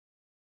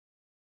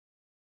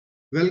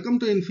Welcome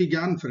to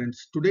infyGyan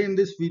friends. Today in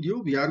this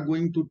video we are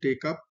going to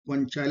take up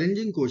one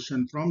challenging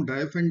question from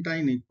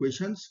Diophantine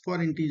equations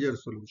for integer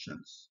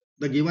solutions.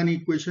 The given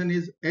equation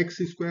is x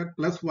square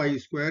plus y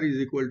square is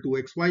equal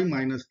to xy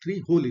minus 3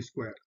 whole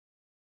square.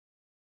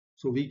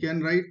 So we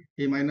can write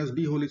a minus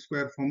b whole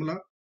square formula,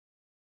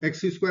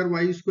 x square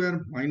y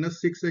square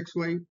minus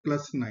 6xy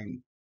plus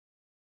 9.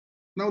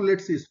 Now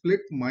let's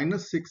split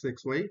minus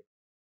 6xy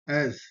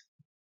as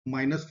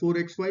minus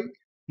 4xy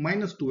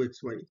minus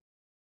 2xy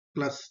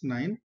plus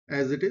 9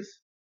 as it is.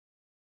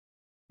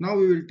 Now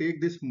we will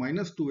take this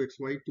minus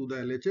 2xy to the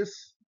LHS.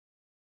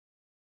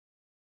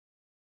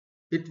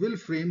 It will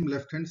frame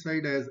left hand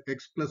side as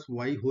x plus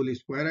y whole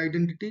square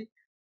identity,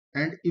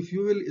 and if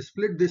you will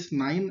split this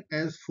 9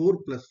 as 4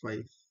 plus 5,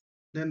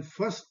 then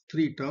first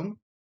three term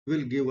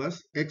will give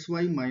us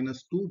xy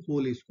minus 2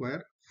 whole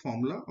square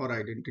formula or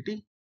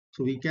identity.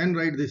 So we can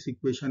write this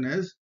equation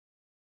as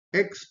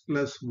x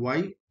plus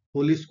y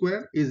whole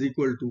square is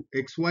equal to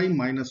xy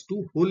minus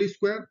 2 whole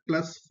square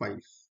plus 5.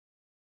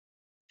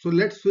 So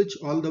let's switch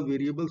all the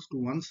variables to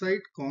one side,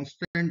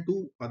 constant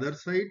to other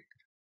side.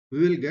 We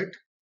will get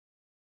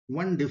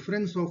one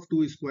difference of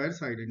two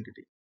squares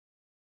identity.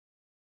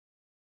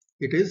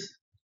 It is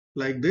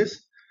like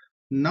this.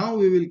 Now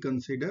we will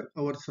consider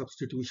our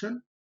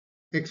substitution.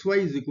 Xy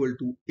is equal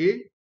to a,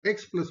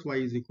 x plus y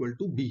is equal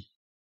to b.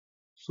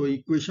 So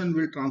equation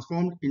will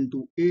transform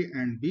into a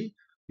and b.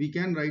 We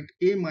can write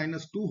a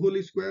minus 2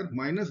 whole square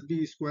minus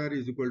b square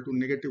is equal to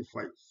negative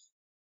 5.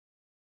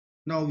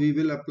 Now we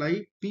will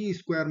apply p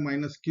square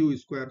minus q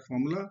square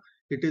formula.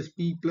 It is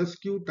p plus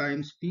q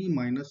times p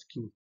minus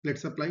q.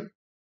 Let's apply.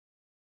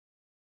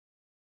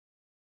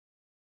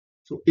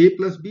 So a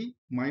plus b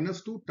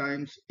minus 2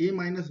 times a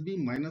minus b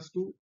minus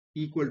 2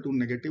 equal to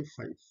negative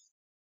 5.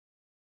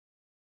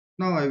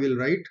 Now I will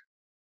write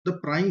the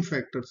prime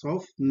factors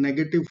of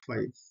negative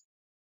 5.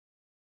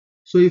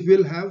 So if we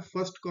will have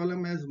first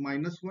column as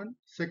minus 1,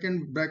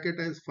 second bracket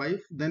as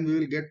 5, then we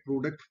will get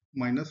product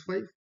minus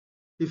 5.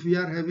 If we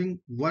are having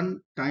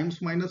 1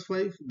 times minus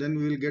 5, then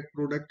we will get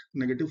product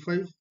negative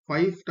 5.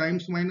 5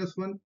 times minus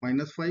 1,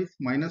 minus 5,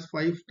 minus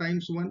 5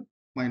 times 1,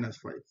 minus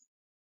 5.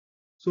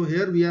 So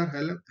here we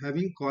are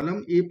having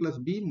column a plus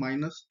b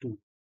minus 2.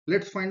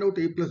 Let's find out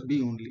a plus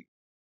b only.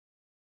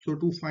 So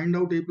to find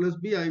out a plus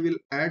b, I will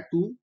add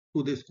 2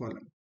 to this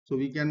column. So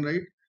we can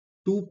write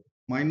 2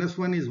 minus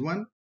 1 is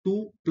 1,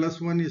 2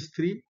 plus 1 is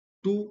 3,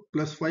 2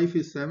 plus 5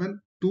 is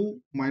 7,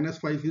 2 minus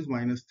 5 is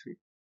minus 3.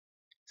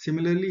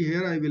 Similarly,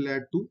 here I will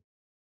add 2.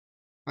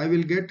 I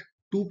will get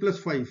 2 plus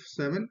 5,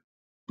 7,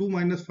 2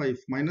 minus 5,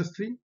 minus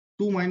 3,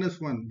 2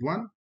 minus 1,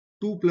 1,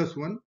 2 plus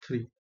 1,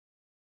 3.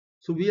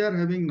 So we are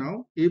having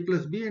now a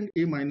plus b and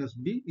a minus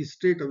b is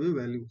straight away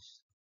values.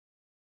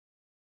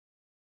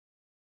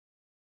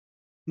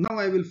 Now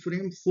I will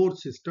frame fourth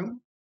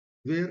system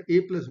where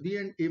a plus b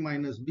and a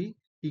minus b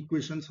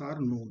equations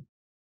are known.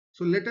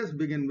 So let us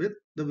begin with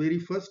the very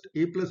first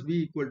a plus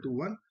b equal to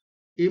 1,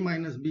 a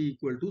minus b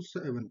equal to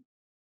 7.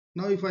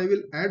 Now if I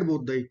will add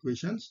both the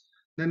equations,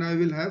 then I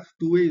will have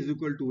 2a is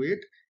equal to 8,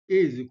 a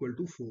is equal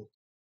to 4.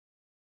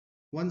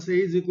 Once a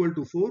is equal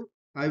to 4,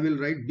 I will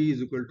write b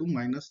is equal to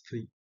minus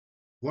 3.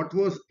 What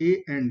was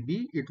a and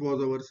b? It was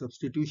our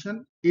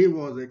substitution. A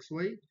was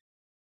xy,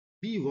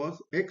 b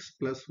was x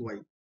plus y.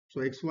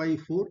 So xy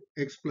 4,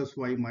 x plus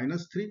y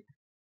minus 3.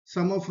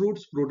 Sum of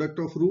roots, product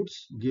of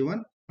roots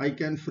given. I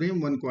can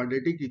frame one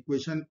quadratic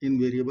equation in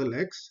variable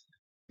x.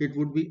 It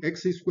would be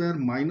x square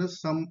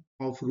minus sum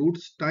of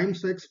roots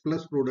times x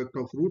plus product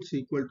of roots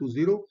equal to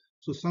 0.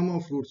 So sum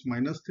of roots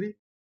minus 3.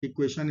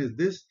 Equation is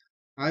this.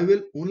 I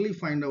will only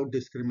find out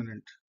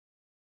discriminant.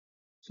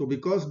 So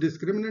because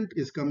discriminant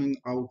is coming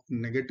out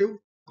negative,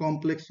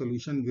 complex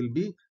solution will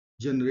be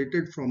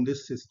generated from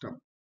this system.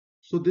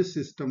 So this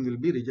system will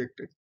be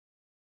rejected.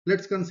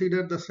 Let's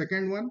consider the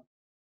second one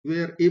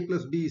where a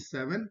plus b is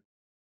 7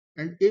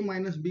 and a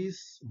minus b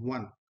is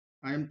 1.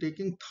 I am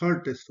taking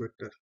third test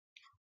vector.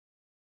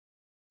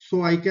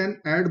 So I can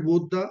add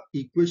both the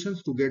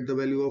equations to get the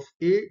value of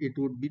a. It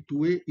would be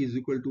 2a is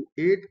equal to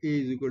 8, a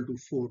is equal to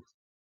 4.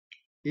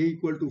 A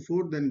equal to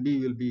 4, then b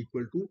will be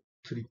equal to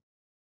 3.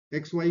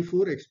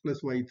 xy4, x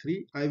plus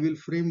y3. I will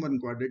frame one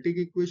quadratic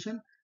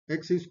equation.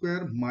 X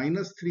square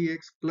minus 3x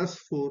plus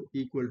 4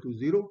 equal to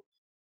 0.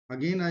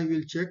 Again I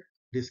will check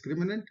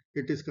discriminant.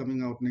 It is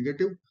coming out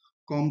negative.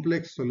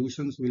 Complex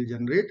solutions will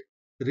generate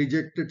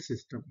rejected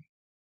system.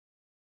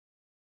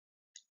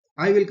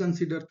 I will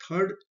consider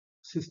third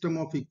system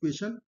of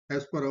equation.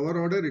 As per our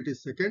order, it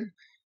is second.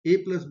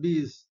 A plus b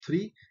is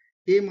 3.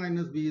 A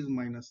minus b is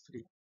minus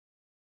 3.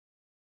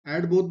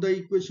 Add both the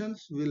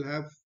equations. We will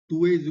have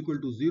 2a is equal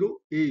to 0,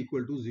 a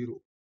equal to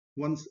 0.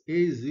 Once a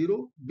is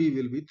 0, b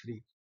will be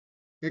 3.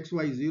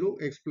 xy 0,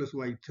 x plus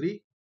y 3.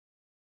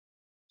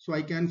 So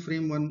I can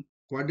frame one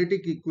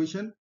quadratic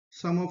equation.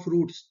 Sum of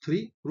roots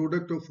 3,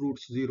 product of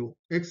roots 0.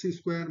 X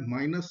square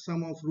minus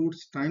sum of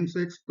roots times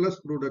x plus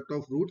product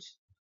of roots.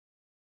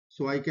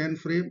 So I can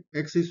frame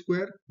x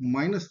square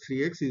minus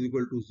 3x is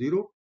equal to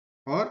 0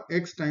 or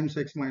x times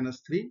x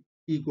minus 3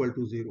 equal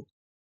to 0.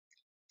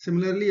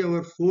 Similarly,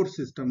 our fourth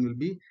system will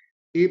be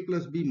a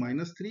plus b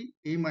minus 3,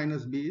 a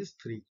minus b is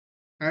 3.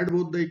 Add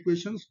both the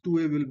equations,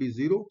 2a will be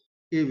 0,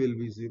 a will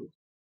be 0.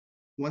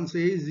 Once a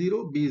is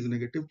 0, b is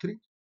negative 3,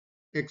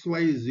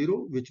 xy is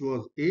 0, which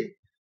was a,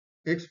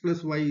 x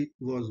plus y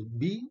was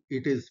b,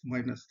 it is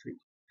minus 3.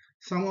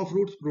 Sum of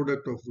roots,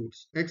 product of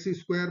roots, x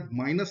square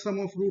minus sum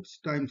of roots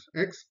times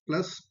x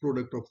plus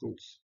product of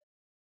roots.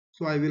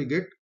 So I will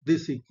get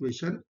this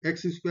equation,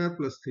 x square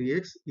plus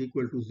 3x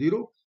equal to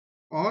 0,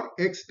 or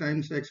x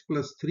times x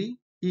plus 3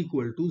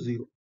 equal to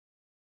 0.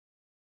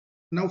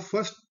 Now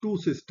first two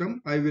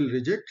system I will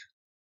reject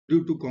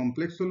due to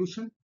complex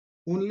solution.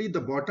 Only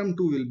the bottom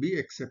two will be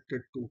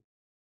accepted too.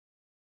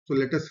 So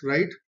let us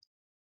write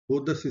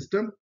both the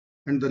system,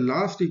 and the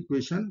last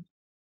equation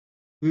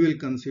we will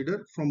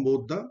consider from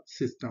both the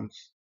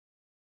systems.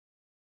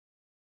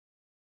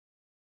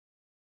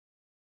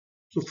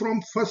 So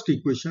from first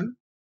equation,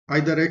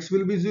 either x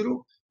will be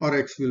 0 or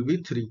x will be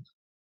 3.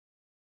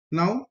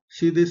 Now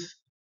see this,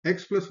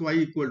 x plus y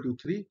equal to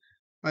 3.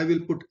 I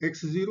will put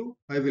x0,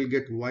 I will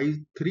get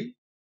y3.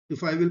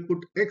 If I will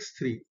put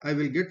x3, I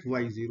will get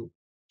y0.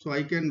 So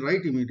I can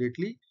write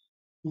immediately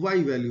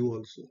y value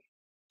also.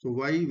 So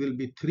y will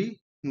be 3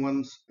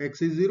 once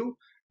x is 0,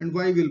 and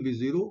y will be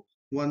 0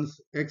 once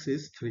x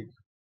is 3.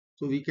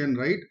 So we can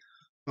write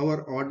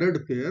our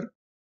ordered pair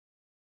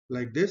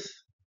like this,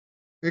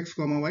 x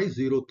comma y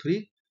 0,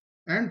 3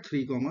 and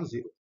 3 comma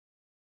 0.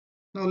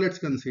 Now let's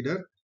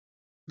consider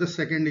the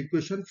second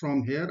equation.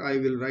 From here I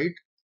will write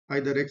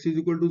either x is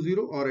equal to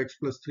 0 or x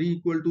plus 3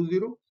 equal to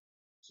 0.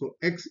 So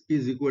x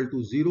is equal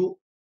to 0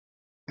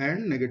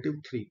 and negative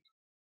 3.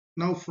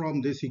 Now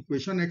from this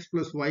equation, x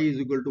plus y is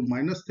equal to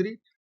minus 3.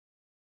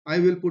 I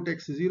will put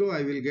x0,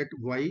 I will get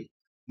y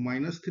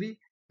minus 3,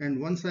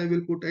 and once I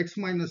will put x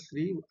minus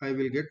 3, I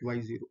will get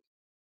y0.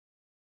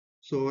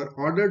 So our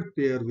ordered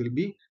pair will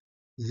be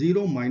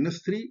 0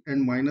 minus 3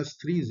 and minus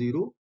 3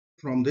 0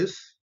 from this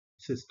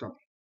system.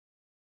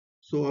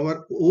 So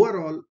our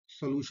overall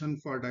solution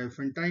for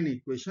Diophantine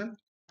equation,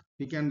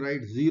 we can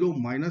write 0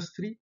 minus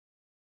 3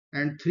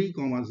 and 3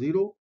 comma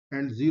 0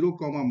 and 0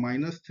 comma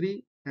minus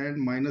 3 and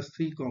minus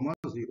 3 comma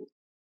 0.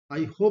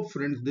 I hope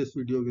friends this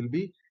video will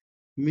be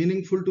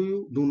meaningful to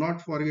you. Do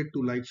not forget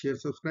to like, share,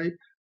 subscribe.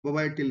 Bye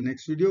bye till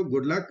next video.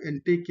 Good luck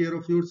and take care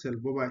of yourself.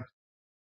 Bye bye.